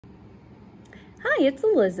Hi, it's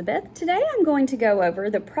Elizabeth. Today I'm going to go over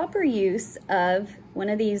the proper use of one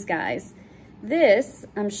of these guys. This,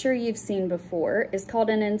 I'm sure you've seen before, is called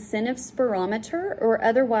an Incentive Spirometer, or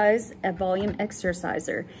otherwise a volume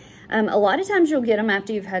exerciser. A lot of times you'll get them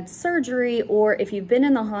after you've had surgery, or if you've been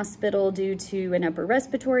in the hospital due to an upper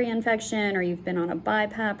respiratory infection, or you've been on a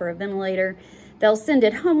BiPAP or a ventilator. They'll send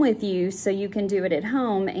it home with you so you can do it at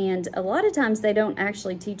home, and a lot of times they don't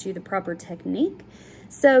actually teach you the proper technique.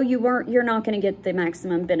 So you're not going to get the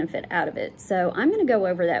maximum benefit out of it. So I'm going to go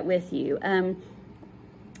over that with you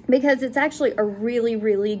because it's actually a really,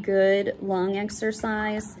 really good lung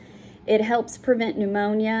exercise. It helps prevent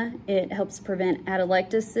pneumonia. It helps prevent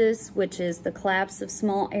atelectasis, which is the collapse of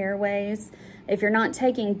small airways. If you're not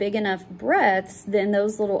taking big enough breaths, then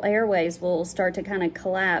those little airways will start to kind of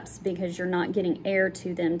collapse because you're not getting air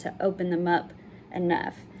to them to open them up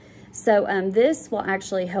enough. So this will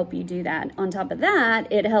actually help you do that. On top of that,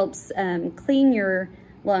 it helps clean your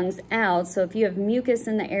lungs out. So if you have mucus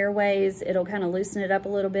in the airways, it'll kind of loosen it up a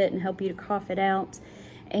little bit and help you to cough it out.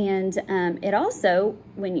 And it also,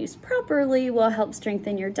 when used properly, will help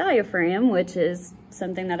strengthen your diaphragm, which is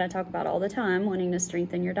something that I talk about all the time, wanting to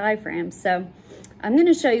strengthen your diaphragm. So I'm going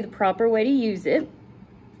to show you the proper way to use it.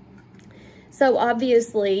 So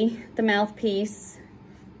obviously, the mouthpiece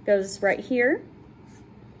goes right here.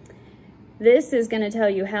 This is going to tell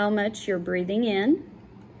you how much you're breathing in.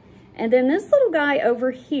 And then this little guy over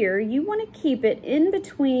here, you want to keep it in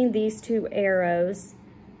between these two arrows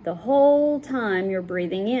the whole time you're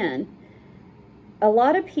breathing in. A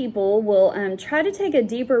lot of people will try to take a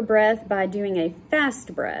deeper breath by doing a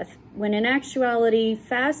fast breath, when in actuality,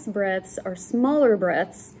 fast breaths are smaller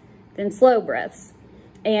breaths than slow breaths.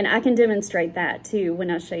 And I can demonstrate that too when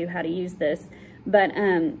I show you how to use this. But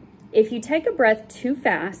if you take a breath too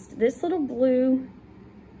fast, this little blue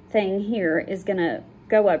thing here is gonna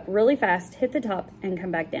go up really fast, hit the top, and come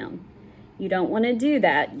back down. You don't wanna do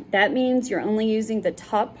that. That means you're only using the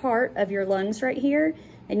top part of your lungs right here,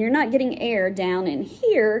 and you're not getting air down in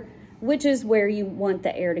here, which is where you want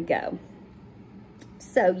the air to go.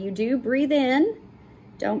 So you do breathe in,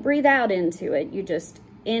 don't breathe out into it, you just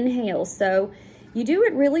inhale. So you do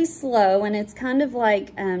it really slow, and it's kind of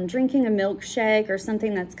like drinking a milkshake or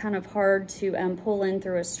something that's kind of hard to pull in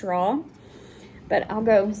through a straw. But I'll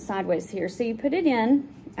go sideways here. So you put it in.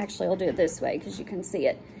 Actually, I'll do it this way because you can see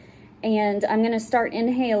it. And I'm going to start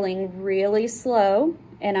inhaling really slow,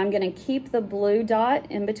 and I'm going to keep the blue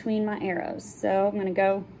dot in between my arrows. So I'm going to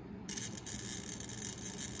go.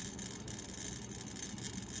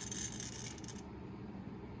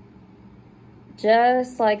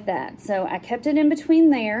 Just like that. So I kept it in between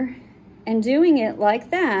there, and doing it like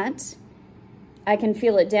that, I can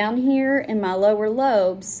feel it down here in my lower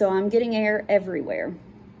lobes, so I'm getting air everywhere.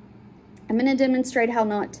 I'm going to demonstrate how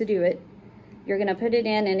not to do it. You're going to put it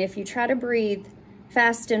in, and if you try to breathe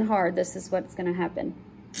fast and hard, this is what's going to happen.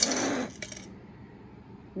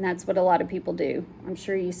 And that's what a lot of people do. I'm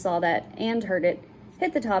sure you saw that and heard it.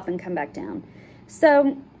 Hit the top and come back down.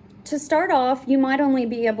 So to start off, you might only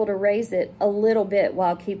be able to raise it a little bit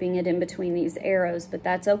while keeping it in between these arrows, but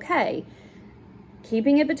that's okay.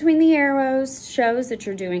 Keeping it between the arrows shows that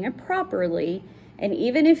you're doing it properly, and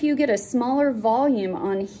even if you get a smaller volume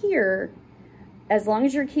on here, as long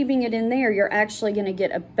as you're keeping it in there, you're actually going to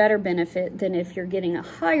get a better benefit than if you're getting a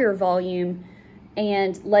higher volume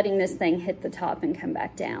and letting this thing hit the top and come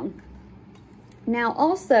back down. Now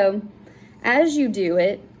also, as you do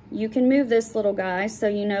it, you can move this little guy so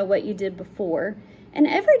you know what you did before. And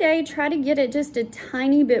every day, try to get it just a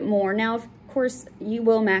tiny bit more. Now, of course, you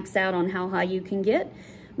will max out on how high you can get,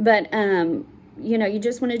 but you know, you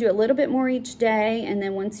just want to do a little bit more each day, and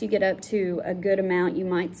then once you get up to a good amount, you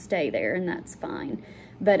might stay there, and that's fine.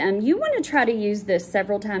 But you want to try to use this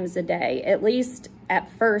several times a day, at least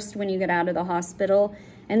at first when you get out of the hospital.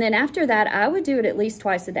 And then after that, I would do it at least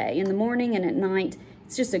twice a day, in the morning and at night.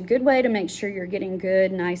 It's just a good way to make sure you're getting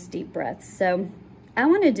good, nice, deep breaths. So I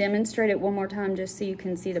want to demonstrate it one more time just so you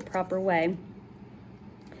can see the proper way.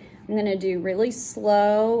 I'm going to do really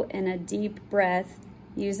slow and a deep breath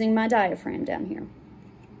using my diaphragm down here.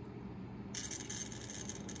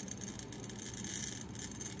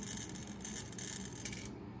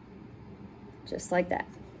 Just like that.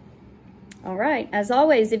 All right, as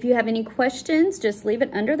always, if you have any questions, just leave it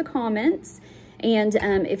under the comments. And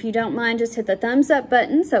if you don't mind, just hit the thumbs up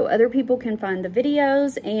button so other people can find the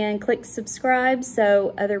videos, and click subscribe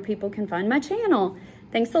so other people can find my channel.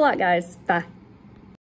 Thanks a lot, guys. Bye.